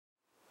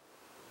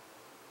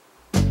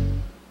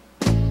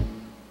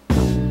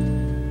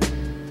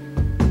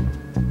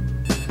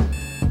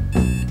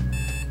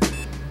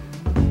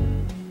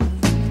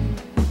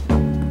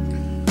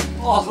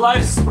Our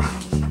lives.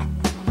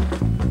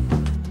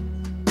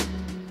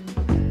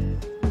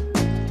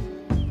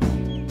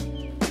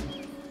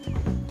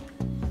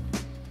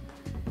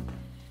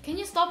 Can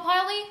you stop,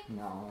 Hailey?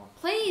 No.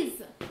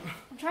 Please.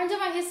 I'm trying to do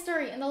my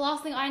history, and the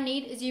last thing I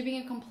need is you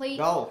being a complete.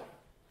 Val,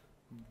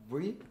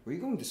 were you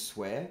going to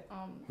swear?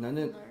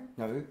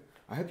 No.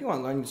 I hope you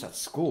aren't learning this at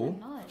school.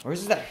 I'm not. Or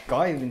is it that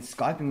guy you've been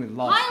Skyping with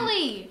last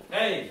Hailey!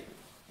 Hey,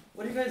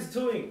 what are you guys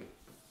doing?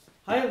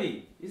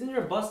 Hailey, isn't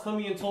your bus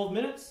coming in 12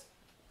 minutes?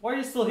 Why are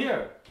you still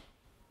here?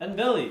 And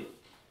Billy,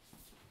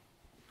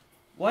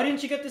 why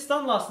didn't you get this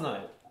done last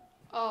night?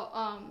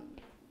 Oh,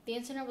 the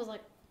internet was like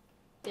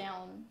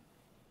down.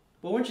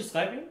 But weren't you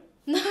Skyping?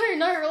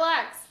 No,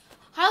 relax.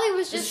 Hailey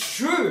was just. It's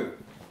true!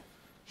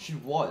 She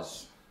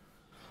was.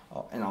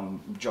 Oh,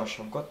 and Josh,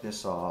 I've got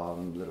this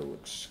little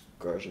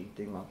excursion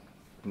thing up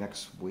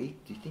next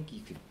week. Do you think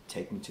you could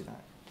take me to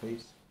that,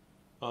 please?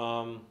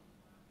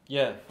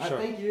 Yeah, sure.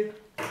 Thank you.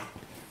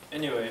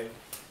 Anyway,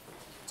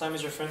 what time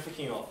is your friend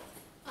picking you up?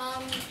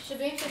 Should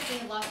be in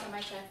 15 last time I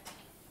checked.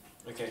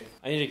 Okay,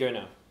 I need to go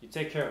now. You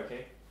take care,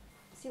 okay?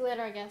 See you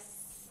later, I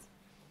guess.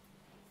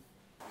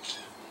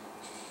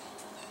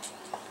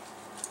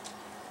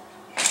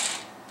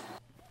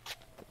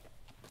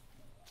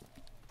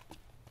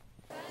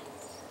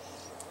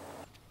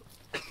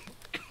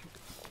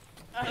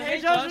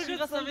 Hey Josh, we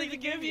got something to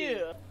give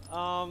you!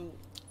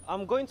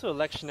 I'm going to a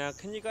lecture now.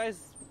 Can you guys...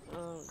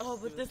 Oh,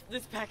 but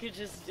this package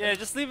is... Yeah,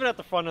 just leave it at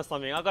the front or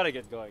something. I gotta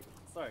get going.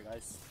 Sorry,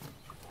 guys.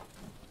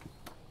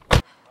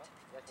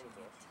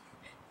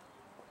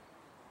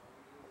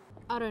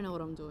 I don't know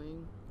what I'm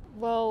doing.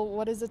 Well,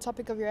 what is the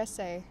topic of your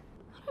essay?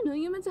 I don't know,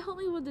 you're meant to help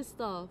me with this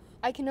stuff.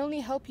 I can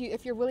only help you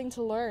if you're willing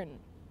to learn.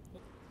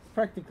 It's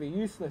practically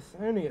useless,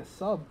 only a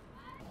sub.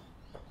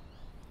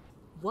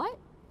 What?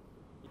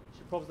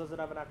 She probably doesn't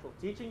have an actual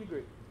teaching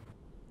degree.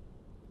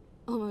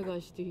 Oh my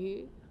gosh, do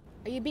you?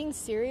 Are you being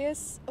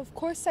serious? Of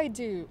course I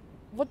do.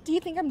 What do you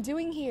think I'm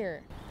doing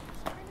here?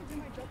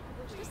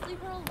 Just leave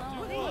her alone.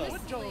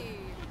 Honestly.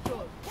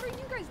 What are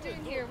you guys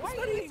doing here? Why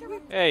are you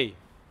guys Hey,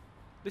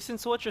 listen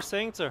to what you're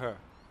saying to her.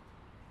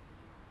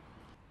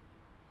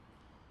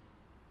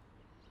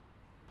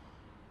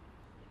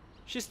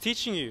 She's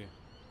teaching you. You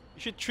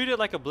should treat it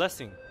like a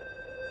blessing.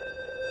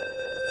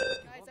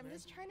 Guys, I'm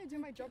just trying to do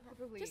my job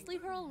properly. Just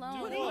leave her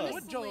alone.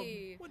 What job?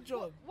 What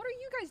job? What are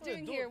you guys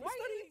doing here? Why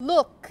Study. are you...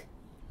 Look!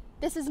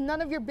 This is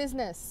none of your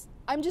business.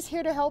 I'm just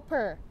here to help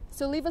her.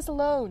 So leave us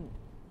alone.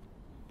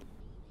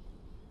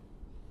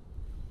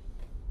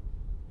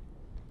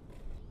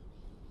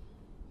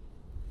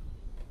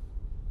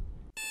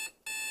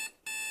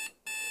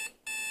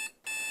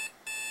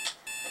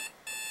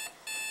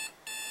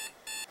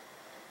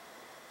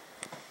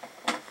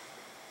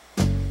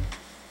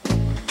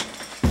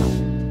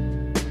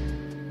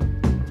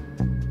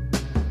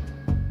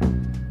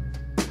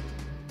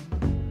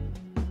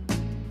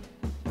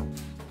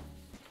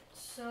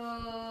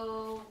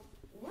 So,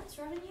 what's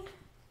revenue?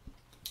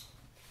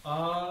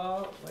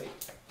 Wait.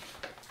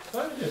 It's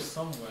over here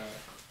somewhere.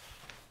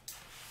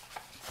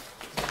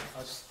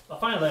 I'll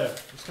find it later.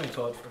 I'm just gonna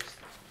call it first.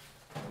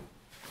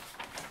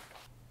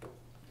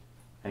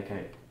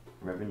 Okay,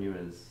 revenue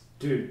is...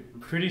 Dude, I'm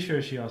pretty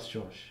sure she asked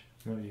Josh,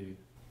 not you.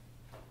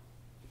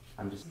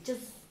 I'm just...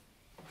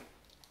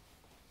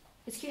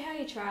 It's cute how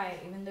you try,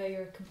 even though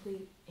you're a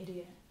complete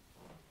idiot.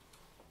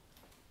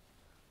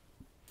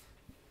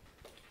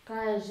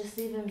 Guys, just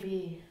leave him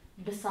be.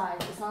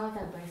 Besides, it's not like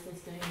that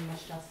bracelet's doing him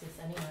much justice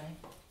anyway.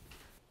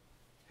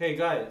 Hey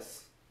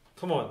guys,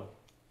 come on.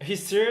 Are you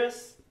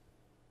serious?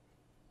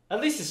 At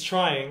least he's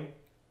trying.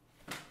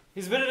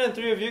 He's better than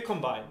 3 of you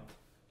combined.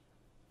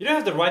 You don't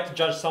have the right to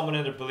judge someone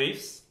and their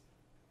beliefs.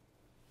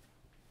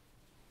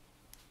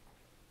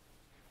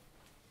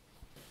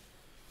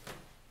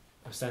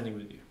 I'm standing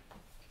with you.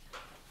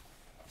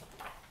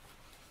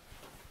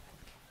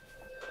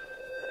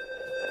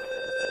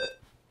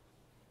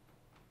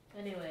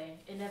 Anyway,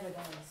 it never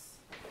goes.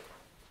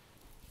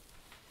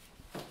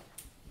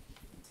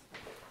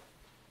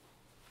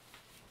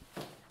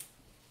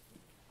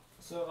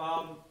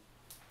 So,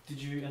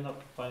 did you end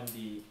up finding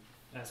the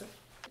answer?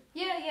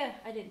 Yeah,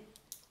 I did.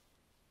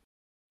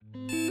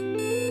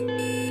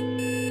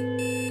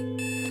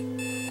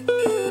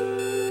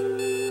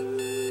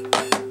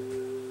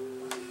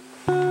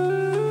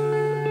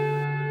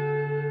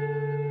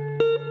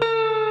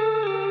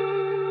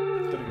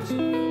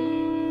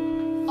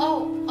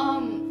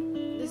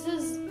 This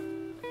is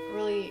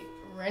really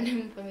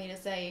random for me to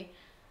say.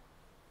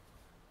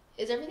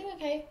 Is everything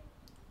okay?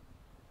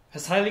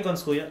 Has Hailey gone to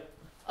school yet?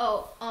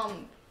 Oh,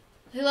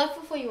 he left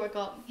before you woke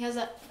up. He has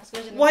that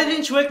excursion. Why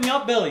didn't you wake me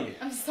up, Billy?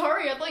 I'm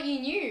sorry, I thought you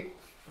knew.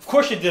 Of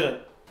course you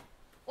didn't.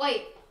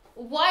 Wait,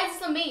 why is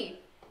this on me?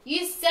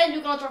 You said you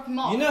were gonna drop him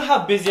off. You know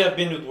how busy I've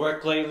been with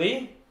work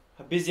lately?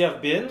 How busy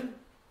I've been?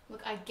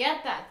 Look, I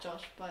get that,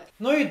 Josh, but...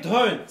 No, you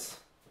don't.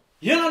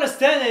 You don't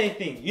understand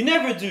anything. You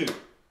never do.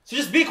 So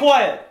just be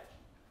quiet.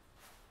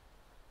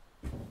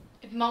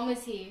 If Mom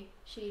was here,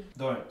 she'd...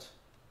 Don't.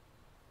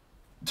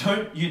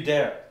 Don't you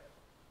dare.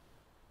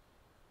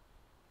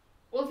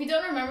 Well, if you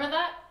don't remember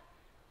that,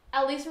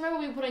 at least remember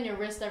what you put on your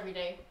wrist every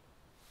day.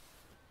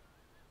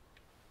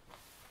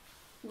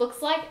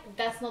 Looks like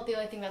that's not the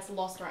only thing that's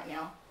lost right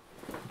now.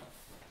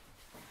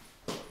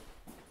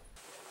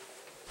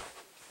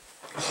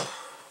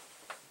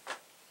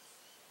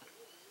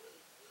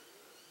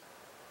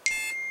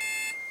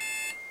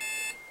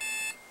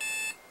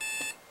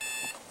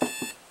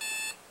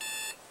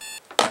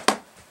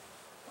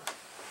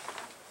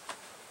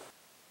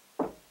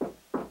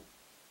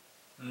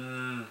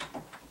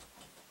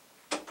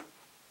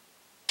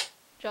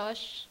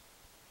 Josh,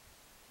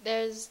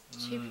 there's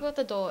two people at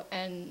the door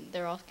and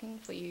they're asking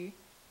for you.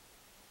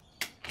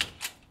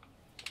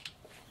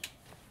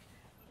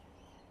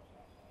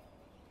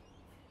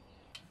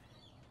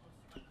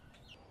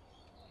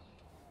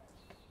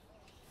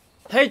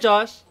 Hey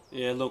Josh!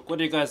 Yeah, look, what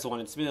do you guys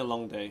want? It's been a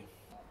long day.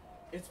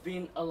 It's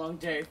been a long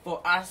day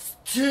for us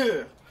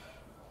too!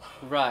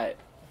 Right.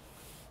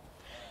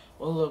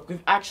 Well look,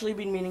 we've actually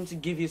been meaning to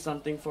give you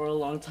something for a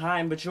long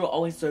time, but you were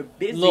always so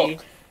busy.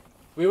 Look,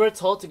 we were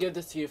told to give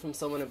this to you from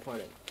someone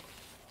important.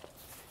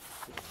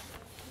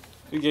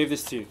 Who gave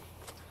this to you?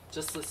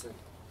 Just listen.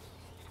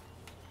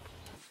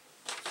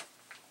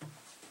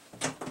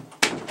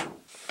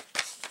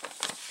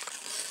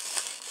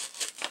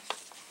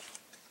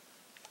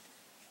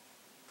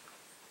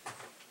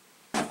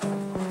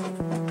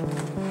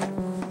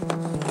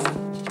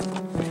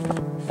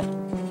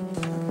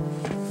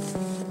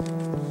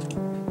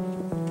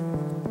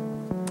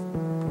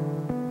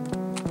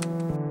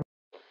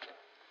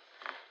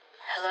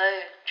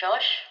 Hello,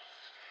 Josh?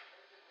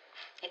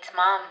 It's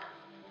Mum.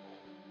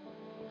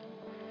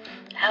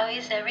 How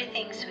is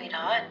everything,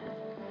 sweetheart?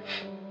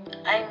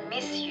 I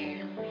miss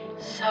you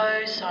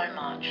so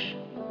much.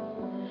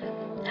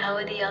 How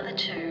are the other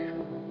two?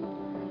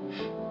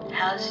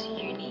 How's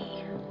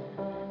uni?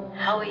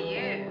 How are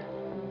you?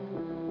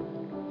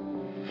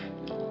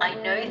 I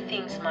know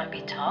things might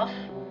be tough,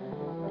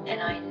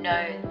 and I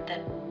know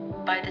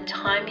that by the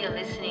time you're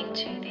listening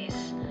to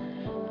this,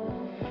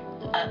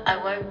 I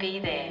won't be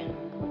there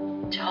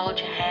to hold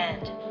your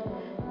hand,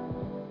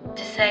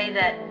 to say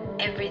that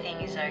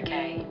everything is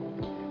okay.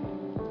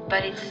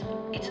 But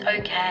it's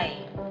okay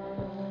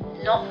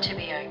not to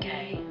be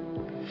okay.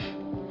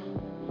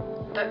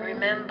 But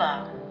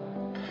remember,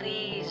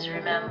 please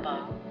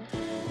remember,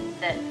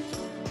 that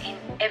in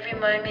every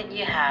moment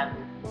you have,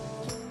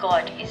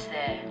 God is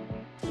there.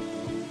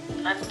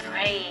 I'm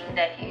praying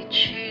that you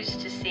choose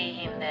to see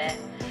Him there,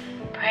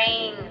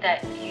 praying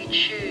that you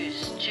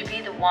choose to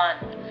be the one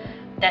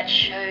that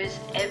shows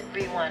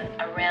everyone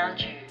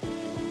around you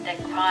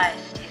that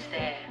Christ is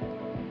there.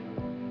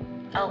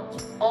 I'll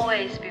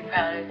always be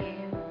proud of you,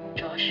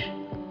 Josh.